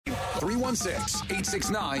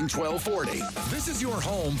316-869-1240. This is your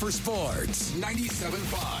home for sports.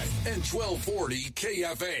 97.5 and 1240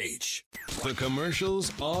 KFH. The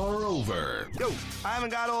commercials are over. Yo, I haven't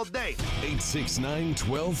got all day.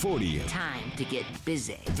 869-1240. Time to get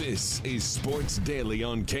busy. This is Sports Daily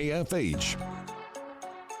on KFH.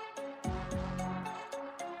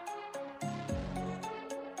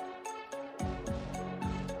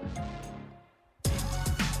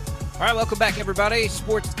 All right, welcome back, everybody.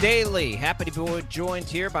 Sports Daily. Happy to be joined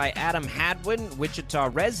here by Adam Hadwin, Wichita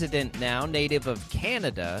resident now, native of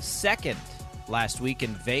Canada, second last week in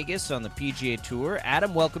Vegas on the PGA Tour.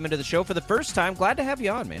 Adam, welcome into the show for the first time. Glad to have you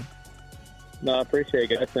on, man. No, I appreciate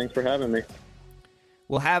it, guys. Thanks for having me.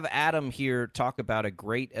 We'll have Adam here talk about a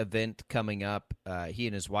great event coming up. He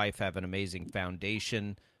and his wife have an amazing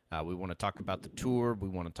foundation. We want to talk about the tour. We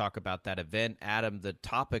want to talk about that event. Adam, the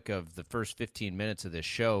topic of the first 15 minutes of this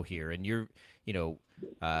show here, and you're,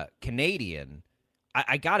 Canadian.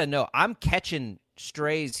 I got to know, I'm catching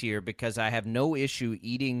strays here because I have no issue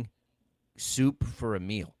eating soup for a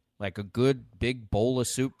meal. Like a good big bowl of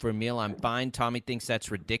soup for a meal, I'm fine. Tommy thinks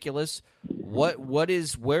that's ridiculous. Where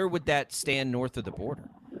would that stand north of the border?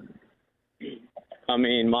 I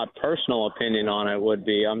mean, my personal opinion on it would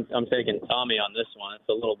be I'm taking Tommy on this one. It's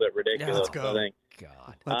a little bit ridiculous. Yeah, let's go. I think.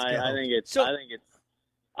 God. I think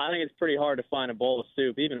it's pretty hard to find a bowl of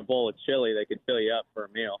soup, even a bowl of chili that could fill you up for a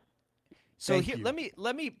meal. So here, let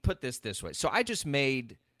me put this way. So I just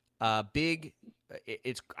made a big.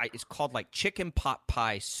 It's called like chicken pot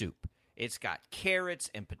pie soup. It's got carrots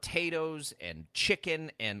and potatoes and chicken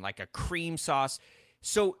and like a cream sauce.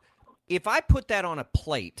 So if I put that on a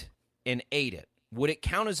plate and ate it, would it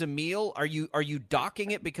count as a meal? Are you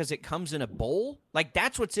docking it because it comes in a bowl? Like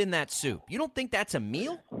that's what's in that soup. You don't think that's a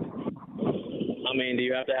meal? I mean, do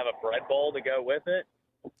you have to have a bread bowl to go with it?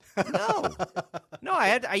 No.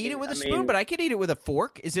 I eat it with a spoon, but I could eat it with a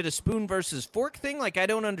fork. Is it a spoon versus fork thing? Like I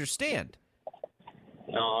don't understand.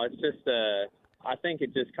 No, it's just I think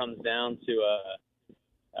it just comes down to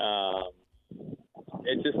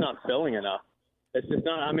it's just not filling enough. It's just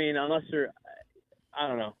not. I mean, unless you're, I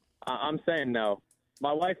don't know. I'm saying no.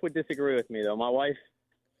 My wife would disagree with me, though. My wife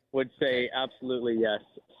would say absolutely yes.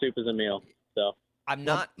 Soup is a meal. So I'm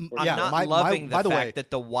not loving the fact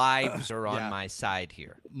that the wives are on my side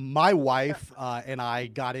here. My wife and I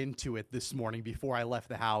got into it this morning before I left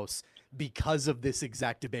the house because of this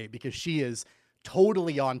exact debate, because she is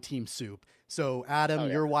totally on Team Soup. So,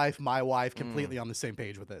 Adam, your wife, my wife, completely on the same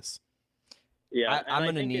page with this. Yeah, I'm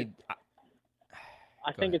going to need...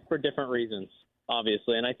 I think it's for different reasons,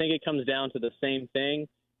 obviously. And I think it comes down to the same thing,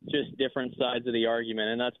 just different sides of the argument.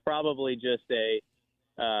 And that's probably just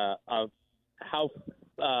how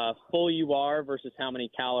full you are versus how many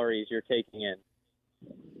calories you're taking in.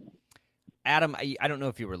 Adam, I don't know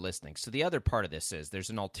if you were listening. So the other part of this is there's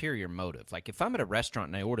an ulterior motive. Like if I'm at a restaurant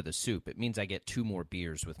and I order the soup, it means I get 2 more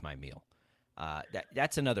beers with my meal.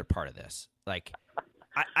 That's another part of this. Like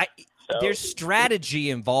there's strategy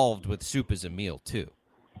involved with soup as a meal too.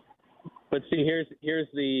 But see, here's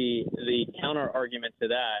the counter argument to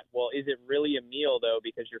that. Well, is it really a meal though?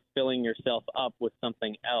 Because you're filling yourself up with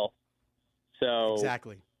something else. So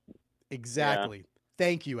exactly. Yeah.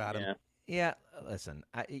 Thank you, Adam. Yeah. Listen.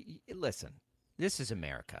 This is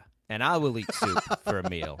America, and I will eat soup for a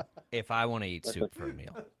meal if I want to eat soup for a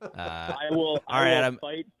meal. I will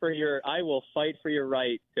fight for your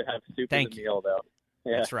right to have soup as a meal, though.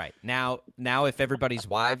 Yeah. That's right. Now, if everybody's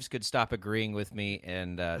wives could stop agreeing with me,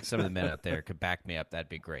 and some of the men out there could back me up, that'd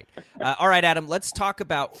be great. All right, Adam. Let's talk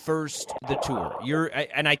about first the tour.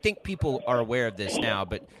 And I think people are aware of this now,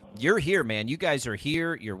 but you're here, man. You guys are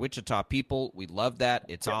here. You're Wichita people. We love that.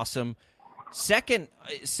 It's awesome. Second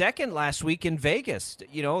last week in Vegas.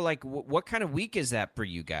 Like what kind of week is that for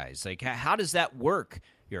you guys? Like how does that work?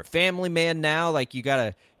 You're a family man now. Like you got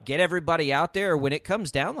to get everybody out there. Or when it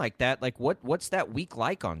comes down like that, like what's that week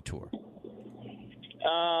like on tour?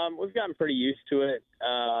 We've gotten pretty used to it.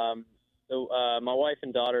 My wife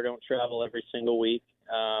and daughter don't travel every single week.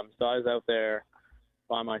 So I was out there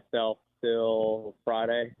by myself till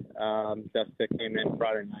Friday. Jessica came in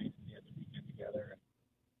Friday night and we had the weekend together.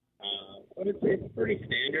 But it's pretty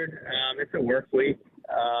standard. It's a work week.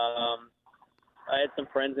 I had some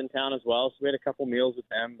friends in town as well, so we had a couple meals with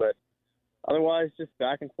them. But otherwise, just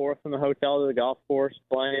back and forth from the hotel to the golf course,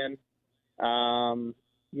 playing.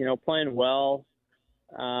 Playing well.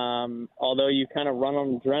 Although you kind of run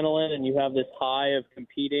on adrenaline and you have this high of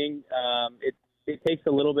competing, it takes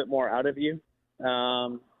a little bit more out of you.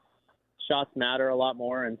 Shots matter a lot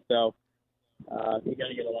more, and so you got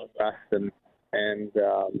to get a lot of rest and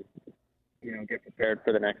get prepared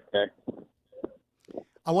for the next day.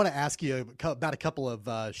 I want to ask you about a couple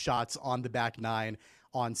of shots on the back nine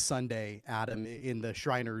on Sunday, Adam, in the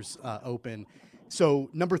Shriners Open. So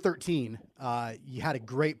number 13, you had a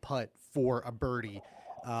great putt for a birdie.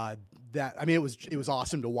 It was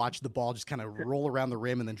awesome to watch the ball just kind of roll around the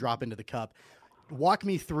rim and then drop into the cup. Walk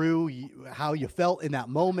me through how you felt in that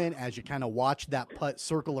moment as you kind of watched that putt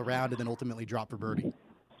circle around and then ultimately drop for birdie.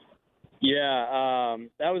 Yeah,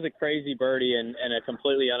 that was a crazy birdie and a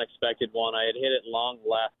completely unexpected one. I had hit it long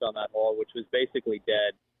left on that hole, which was basically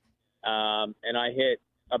dead. And I hit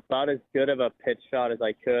about as good of a pitch shot as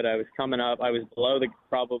I could. I was coming up. I was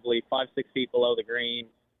probably 5-6 feet below the green.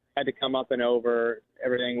 Had to come up and over.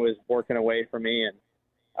 Everything was working away for me, and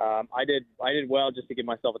I did well just to give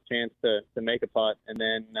myself a chance to make a putt. And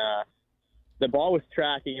then the ball was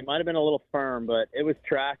tracking. It might have been a little firm, but it was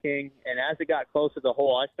tracking. And as it got closer to the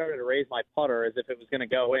hole, I started to raise my putter as if it was going to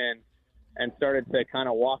go in and started to kind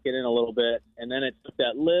of walk it in a little bit. And then it took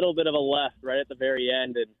that little bit of a left right at the very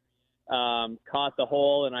end and caught the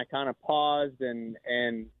hole. And I kind of paused, and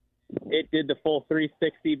it did the full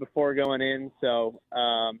 360 before going in. So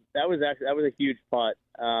that was a huge putt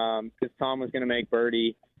because Tom was going to make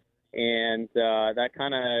birdie. And that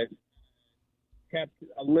kind of kept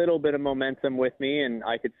a little bit of momentum with me, and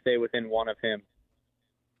I could stay within one of him.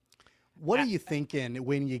 What are you thinking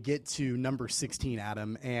when you get to number 16,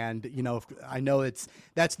 Adam? And I know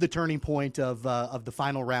that's the turning point of the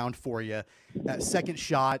final round for you. That second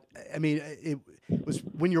shot. I mean, it was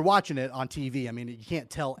when you're watching it on TV. I mean, you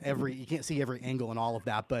can't see every angle and all of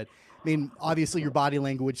that. But I mean, obviously, your body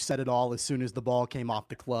language said it all as soon as the ball came off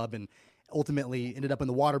the club and ultimately ended up in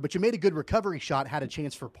the water. But you made a good recovery shot, had a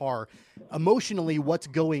chance for par. Emotionally, what's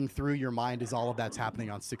going through your mind as all of that's happening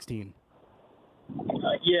on 16?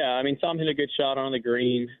 Yeah, I mean, Tom hit a good shot on the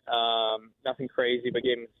green. Nothing crazy, but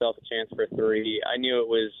gave himself a chance for 3. I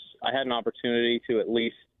knew I had an opportunity to at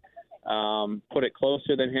least put it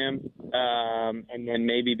closer than him, and then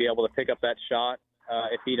maybe be able to pick up that shot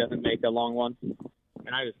if he doesn't make a long one.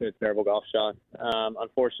 And I just hit a terrible golf shot.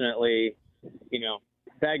 Unfortunately,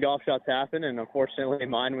 bad golf shots happen, and unfortunately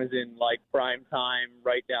mine was in like prime time,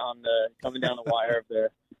 right coming down the wire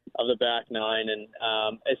of the back nine. And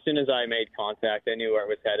as soon as I made contact, I knew where it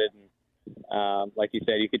was headed. And like you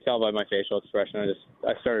said, you could tell by my facial expression.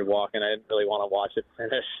 I started walking. I didn't really want to watch it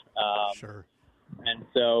finish. Sure. And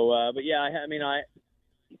so, but yeah, I had to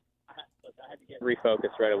get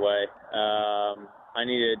refocused right away. I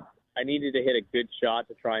needed to hit a good shot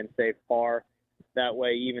to try and save par. That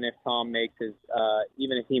way, even if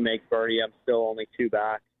he makes birdie, I'm still only 2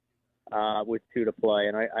 back with 2 to play,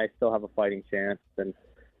 and I still have a fighting chance. And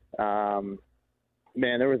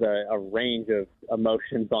man, there was a range of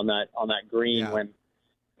emotions on that green when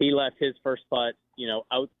he left his first putt,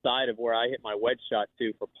 outside of where I hit my wedge shot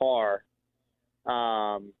to for par,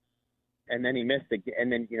 and then he missed again,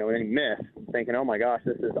 and then then he missed. Thinking, oh my gosh,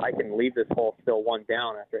 I can leave this hole still 1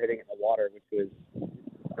 down after hitting it in the water, which was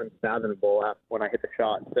unfathomable when I hit the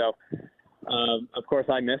shot. So, of course,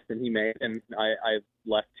 I missed and he made, and I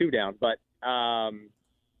left 2 down. But, a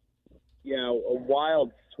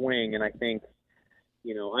wild swing, and I think,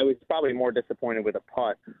 I was probably more disappointed with a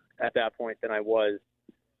putt at that point than I was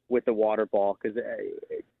with the water ball, because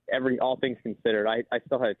all things considered, I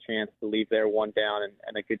still had a chance to leave there 1 down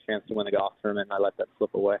and a good chance to win the golf tournament, and I let that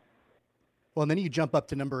slip away. Well, and then you jump up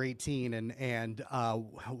to number 18, and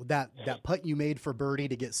that putt you made for birdie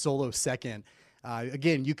to get solo second.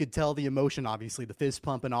 Again, you could tell the emotion, obviously, the fist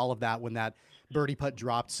pump and all of that when that birdie putt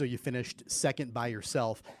dropped, so you finished second by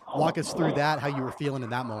yourself. Walk us through that, how you were feeling in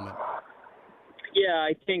that moment. Yeah,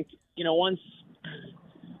 I think, once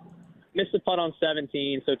missed the putt on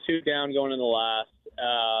 17, so 2 down going in the last.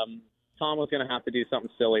 Tom was going to have to do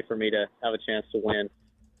something silly for me to have a chance to win,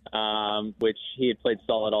 which he had played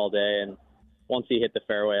solid all day, and once he hit the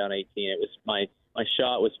fairway on 18, it was my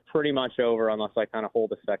shot was pretty much over unless I kind of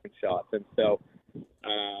hold a second shot. And so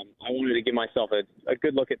I wanted to give myself a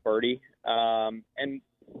good look at birdie. And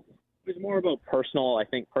it was more about personal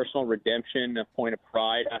redemption, a point of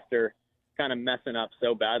pride after kind of messing up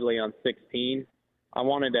so badly on 16. I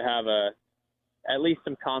wanted to have at least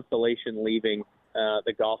some consolation leaving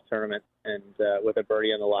the golf tournament and with a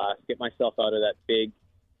birdie on the last, get myself out of that big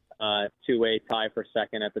 2-way tie for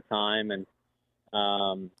second at the time, and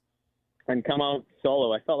come out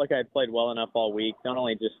solo. I felt like I had played well enough all week, not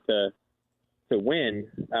only just to win,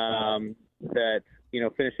 that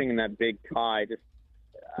finishing in that big tie just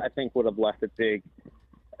I think would have left a big.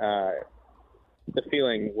 The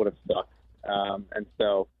feeling would have sucked, and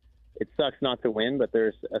so it sucks not to win, but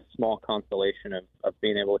there's a small consolation of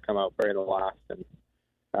being able to come out very the last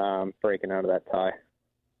and breaking out of that tie.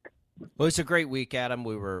 Well, it's a great week, Adam.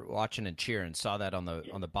 We were watching and cheering, saw that on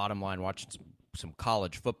the bottom line, watching some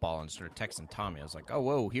college football, and started texting Tommy. I was like, "Oh,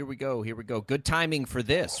 whoa, here we go. Good timing for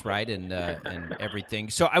this, right?" And everything.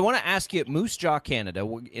 So I want to ask you, Moose Jaw, Canada,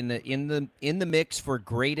 in the mix for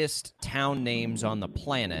greatest town names on the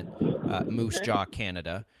planet, Moose Jaw,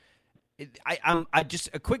 Canada. I just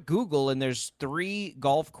a quick Google, and there's 3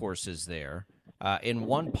 golf courses there. In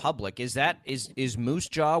one public, is Moose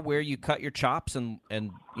Jaw where you cut your chops and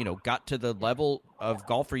got to the level of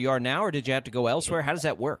golfer you are now, or did you have to go elsewhere? How does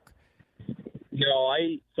that work? No,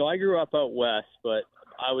 I grew up out west, but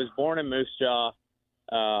I was born in Moose Jaw.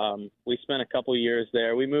 We spent a couple years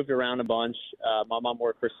there. We moved around a bunch. My mom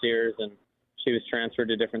worked for Sears, and she was transferred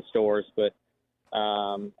to different stores. But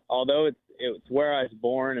although it's where I was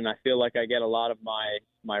born, and I feel like I get a lot of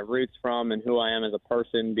my roots from and who I am as a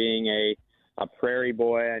person, being a prairie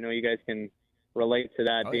boy. I know you guys can relate to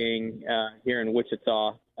that, being here in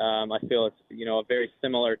Wichita. I feel it's a very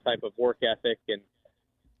similar type of work ethic, and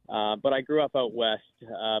but I grew up out west,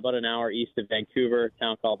 about an hour east of Vancouver, a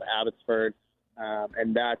town called Abbotsford,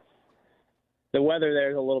 and the weather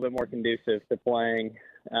there is a little bit more conducive to playing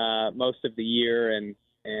most of the year, and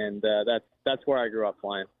that's where I grew up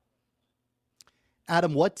playing.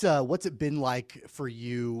 Adam, what's it been like for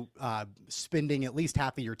you spending at least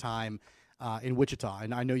half of your time in Wichita?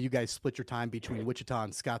 And I know you guys split your time between Wichita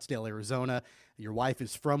and Scottsdale, Arizona. Your wife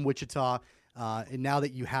is from Wichita. And now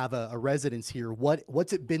that you have a residence here,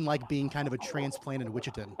 what's it been like being kind of a transplanted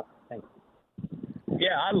Wichitan?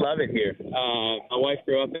 Yeah, I love it here. My wife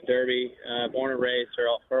grew up in Derby, born and raised.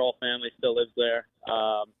 Her whole family still lives there.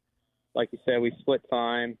 Like you said, we split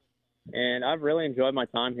time, and I've really enjoyed my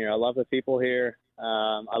time here. I love the people here.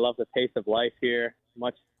 I love the pace of life here,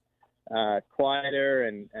 much quieter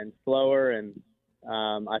and slower, and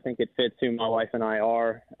I think it fits who my wife and I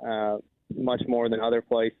are much more than other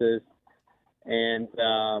places. And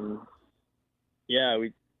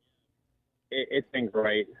it's been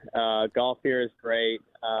great. Golf here is great.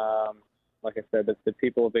 Like I said, the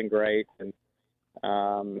people have been great, and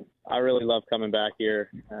I really love coming back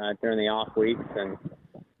here during the off weeks. And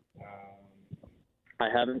I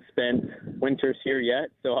haven't spent winters here yet,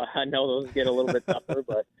 so I know those get a little bit tougher,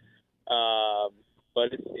 but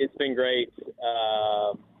it's been great.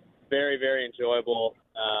 Very, very enjoyable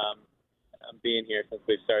being here since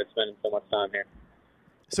we've started spending so much time here.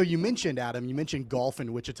 So you mentioned, Adam, golf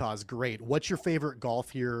in Wichita is great. What's your favorite golf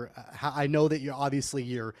here? I know that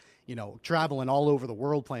you're traveling all over the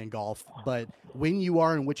world playing golf, but when you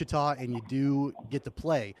are in Wichita and you do get to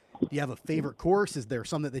play, do you have a favorite course? Is there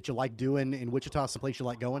something that you like doing in Wichita, some place you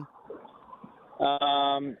like going?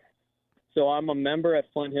 So I'm a member at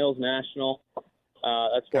Flint Hills National.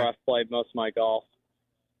 That's where I've played most of my golf.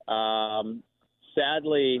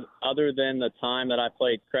 Sadly, other than the time that I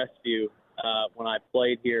played Crestview, when I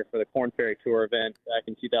played here for the Korn Ferry Tour event back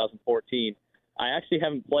in 2014, I actually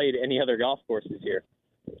haven't played any other golf courses here.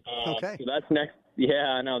 Okay. So that's next. Yeah,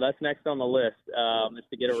 I know. That's next on the list, is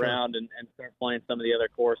to get around and start playing some of the other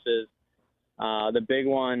courses. The big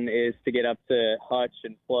one is to get up to Hutch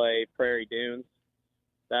and play Prairie Dunes.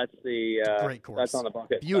 That's great course. That's on the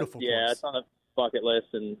bucket. Beautiful course. Yeah, it's on the bucket list,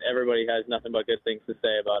 and everybody has nothing but good things to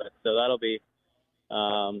say about it. So that'll be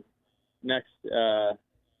next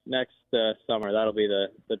summer. That'll be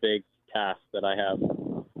the big task that I have.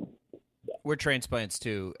 We're transplants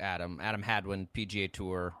too, Adam. Adam Hadwin, PGA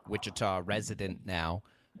Tour, Wichita resident now.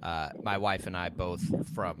 My wife and I both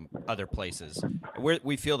from other places.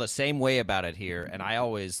 We feel the same way about it here, and I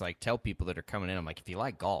always tell people that are coming in, I'm like, if you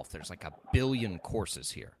like golf, there's 1 billion courses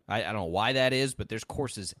here. I don't know why that is, but there's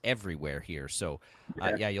courses everywhere here. So,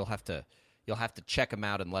 you'll have to check them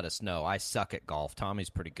out and let us know. I suck at golf. Tommy's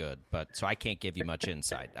pretty good, so I can't give you much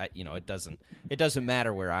insight. It doesn't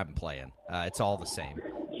matter where I'm playing. It's all the same.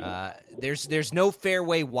 There's no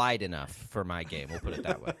fairway wide enough for my game. We'll put it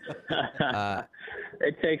that way.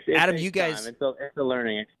 It takes Adam, you guys. Time. It's a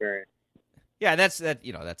learning experience. Yeah, that's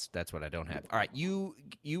what I don't have. All right, you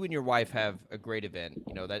and your wife have a great event,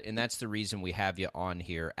 and that's the reason we have you on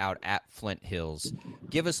here out at Flint Hills.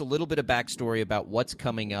 Give us a little bit of backstory about what's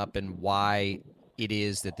coming up and why it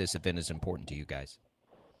is that this event is important to you guys.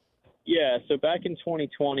 Yeah, so back in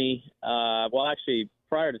 2020, actually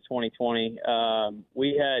prior to 2020,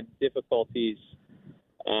 we had difficulties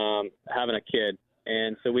having a kid,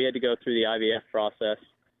 and so we had to go through the IVF process.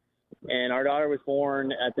 And our daughter was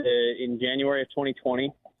born in January of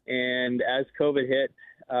 2020. And as COVID hit,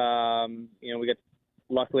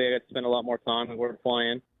 luckily I got to spend a lot more time. We weren't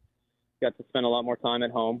playing. Got to spend a lot more time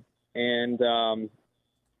at home. And,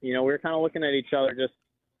 we were kind of looking at each other, just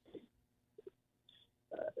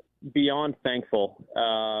beyond thankful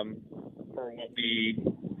for what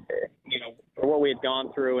for what we had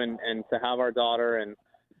gone through and to have our daughter. And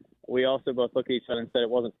we also both looked at each other and said it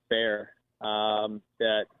wasn't fair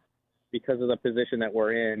that because of the position that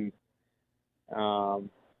we're in,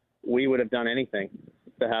 we would have done anything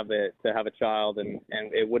to have a child, and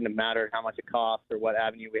it wouldn't have mattered how much it cost or what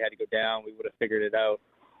avenue we had to go down. We would have figured it out.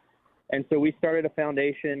 And so we started a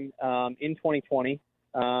foundation in 2020,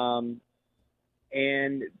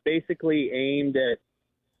 and basically aimed at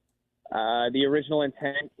the original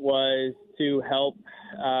intent was to help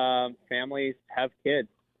families have kids.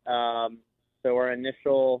 So our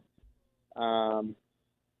initial,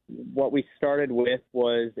 what we started with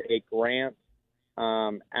was a grant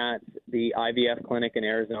at the IVF clinic in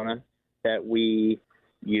Arizona that we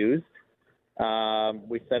used.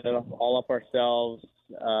 We set it all up ourselves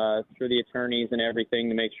through the attorneys and everything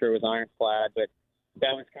to make sure it was ironclad, but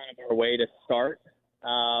that was kind of our way to start.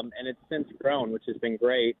 And it's since grown, which has been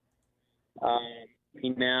great. We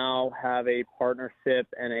now have a partnership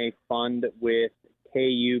and a fund with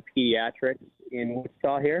KU Pediatrics in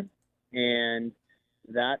Wichita here, and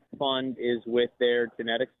that fund is with their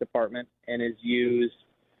genetics department and is used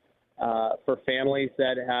for families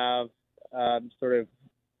that have sort of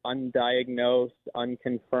undiagnosed,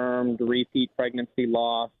 unconfirmed repeat pregnancy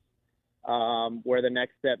loss, where the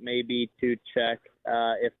next step may be to check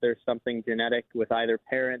if there's something genetic with either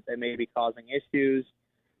parent that may be causing issues,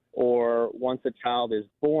 or once a child is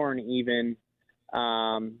born, even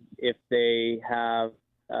if they have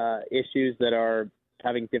issues that are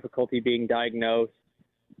having difficulty being diagnosed,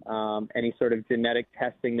 any sort of genetic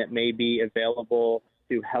testing that may be available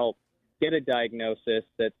to help get a diagnosis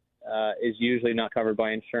that is usually not covered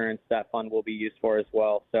by insurance, that fund will be used for as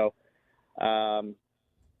well. So I'm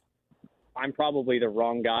probably the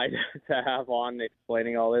wrong guy to have on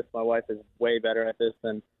explaining all this. My wife is way better at this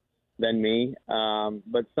than me.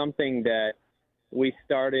 But something that we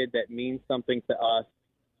started that means something to us,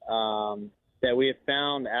 that we have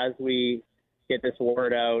found as we get this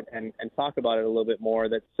word out and talk about it a little bit more,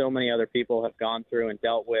 that so many other people have gone through and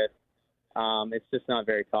dealt with. It's just not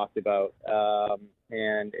very talked about.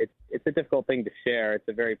 And it's a difficult thing to share. It's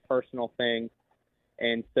a very personal thing.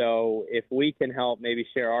 And so if we can help maybe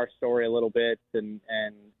share our story a little bit and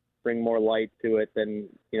bring more light to it, then,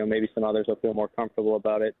 maybe some others will feel more comfortable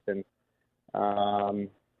about it and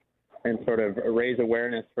sort of raise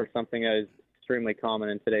awareness for something that is extremely common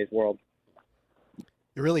in today's world.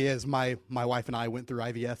 It really is. My wife and I went through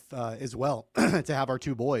IVF as well to have our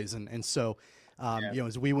two boys. And so,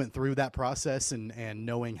 as we went through that process and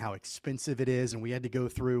knowing how expensive it is, and we had to go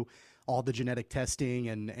through all the genetic testing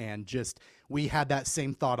and just, we had that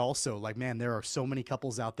same thought also, like, man, there are so many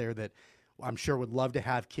couples out there that I'm sure would love to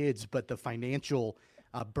have kids, but the financial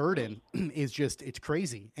burden is just, it's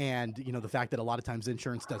crazy. And, the fact that a lot of times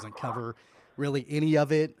insurance doesn't cover really any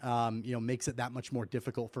of it, makes it that much more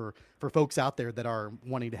difficult for folks out there that are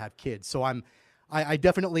wanting to have kids. So I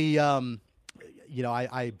definitely, I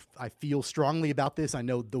feel strongly about this. I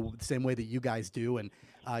know the same way that you guys do. And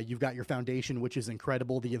you've got your foundation, which is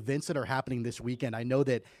incredible. The events that are happening this weekend, I know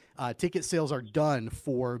that ticket sales are done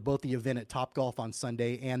for both the event at Topgolf on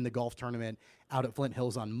Sunday and the golf tournament out at Flint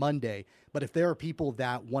Hills on Monday. But if there are people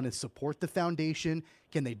that want to support the foundation,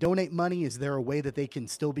 can they donate money? Is there a way that they can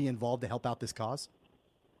still be involved to help out this cause?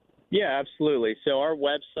 Yeah, absolutely. So our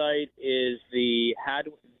website is the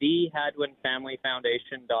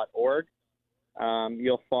HadwinFamilyFoundation.org.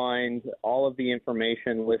 You'll find all of the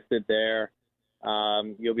information listed there.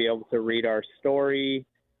 You'll be able to read our story.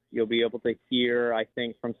 You'll be able to hear, I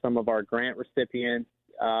think, from some of our grant recipients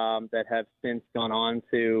that have since gone on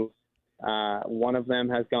to, one of them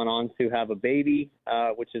has gone on to have a baby,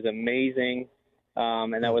 which is amazing.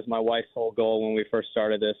 And that was my wife's whole goal when we first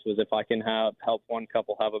started this, was if I can help one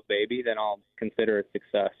couple have a baby, then I'll consider it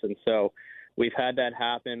success. And so we've had that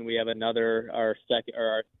happen. We have our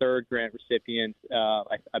third grant recipient,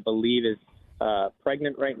 I believe is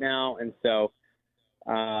pregnant right now. And so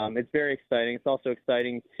it's very exciting. It's also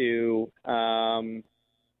exciting to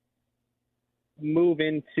move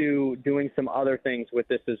into doing some other things with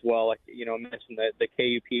this as well. Like, I mentioned the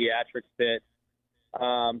KU Pediatrics bit,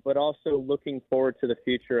 but also looking forward to the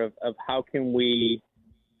future of how can we,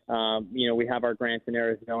 we have our grants in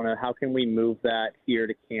Arizona. How can we move that here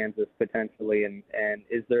to Kansas potentially? And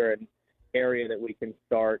is there an area that we can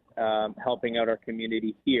start helping out our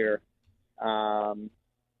community here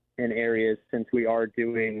in areas, since we are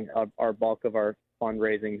doing our bulk of our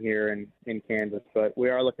fundraising here in Kansas? But we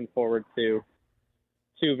are looking forward to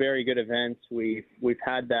two very good events. We've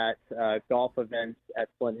had that golf event at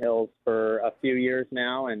Flint Hills for a few years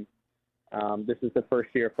now, and This is the first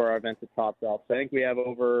year for our event at Topgolf. So I think we have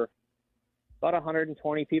over about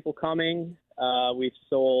 120 people coming. We've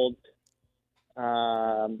sold,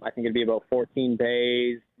 I think it'd be about 14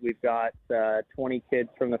 bays. We've got 20 kids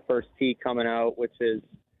from the first tee coming out, which is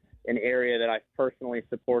an area that I've personally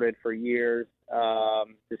supported for years,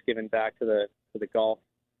 just giving back to the golf,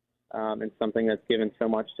 and something that's given so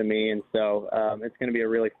much to me. And so it's going to be a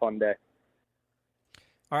really fun day.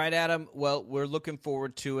 All right, Adam. Well, we're looking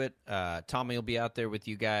forward to it. Tommy will be out there with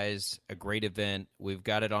you guys. A great event. We've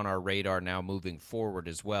got it on our radar now moving forward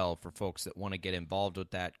as well for folks that want to get involved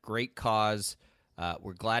with that. Great cause.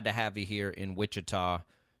 We're glad to have you here in Wichita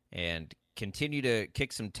and continue to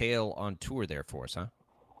kick some tail on tour there for us, huh?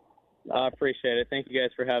 I appreciate it. Thank you guys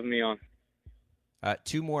for having me on.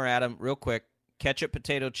 Two more, Adam, real quick. Ketchup,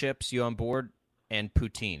 potato chips, you on board, and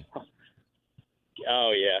poutine.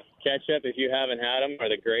 Oh, yeah. Ketchup, if you haven't had them, are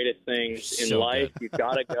the greatest things in So life. good. You've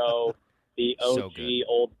got to go the OG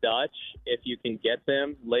Old Dutch if you can get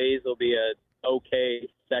them. Lay's will be a okay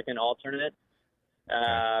second alternate.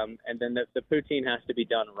 And then the poutine has to be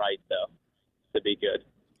done right, though, to be good.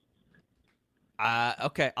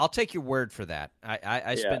 Okay, I'll take your word for that.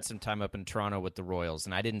 I spent some time up in Toronto with the Royals,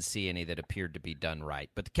 and I didn't see any that appeared to be done right.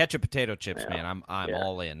 But the ketchup potato chips, man, I'm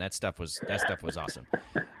all in. That stuff was awesome.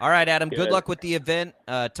 All right, Adam. Good luck with the event.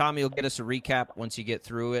 Tommy will get us a recap once you get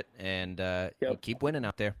through it, and keep winning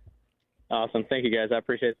out there. Awesome. Thank you, guys. I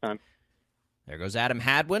appreciate the time. There goes Adam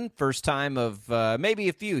Hadwin. First time of maybe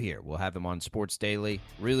a few here. We'll have him on Sports Daily.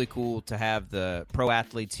 Really cool to have the pro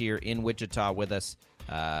athletes here in Wichita with us.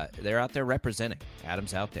 They're out there representing.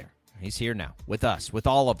 Adam's out there. He's here now with us, with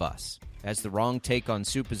all of us. Has the wrong take on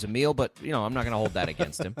soup as a meal, but, I'm not going to hold that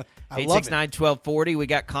against him. 869-1240. We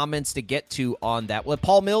got comments to get to on that. Well,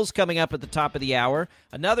 Paul Mills coming up at the top of the hour.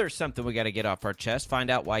 Another something we got to get off our chest.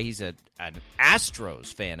 Find out why he's an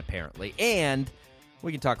Astros fan, apparently. And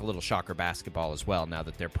we can talk a little Shocker basketball as well now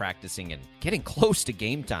that they're practicing and getting close to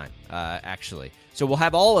game time, actually. So we'll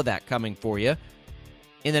have all of that coming for you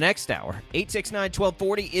in the next hour.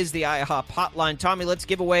 869-1240 is the IHOP hotline. Tommy, let's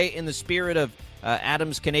give away, in the spirit of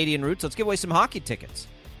Adam's Canadian roots, let's give away some hockey tickets.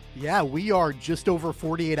 Yeah, we are just over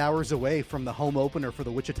 48 hours away from the home opener for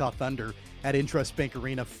the Wichita Thunder at Intrust Bank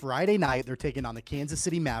Arena. Friday night, they're taking on the Kansas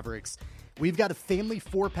City Mavericks. We've got a family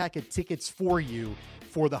 4-pack of tickets for you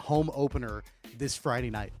for the home opener this Friday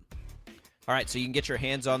night. All right, so you can get your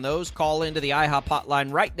hands on those. Call into the IHOP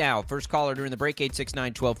hotline right now. First caller during the break,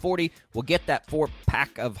 869-1240. We'll get that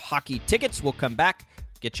 4-pack of hockey tickets. We'll come back,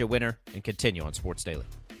 get you a winner, and continue on Sports Daily.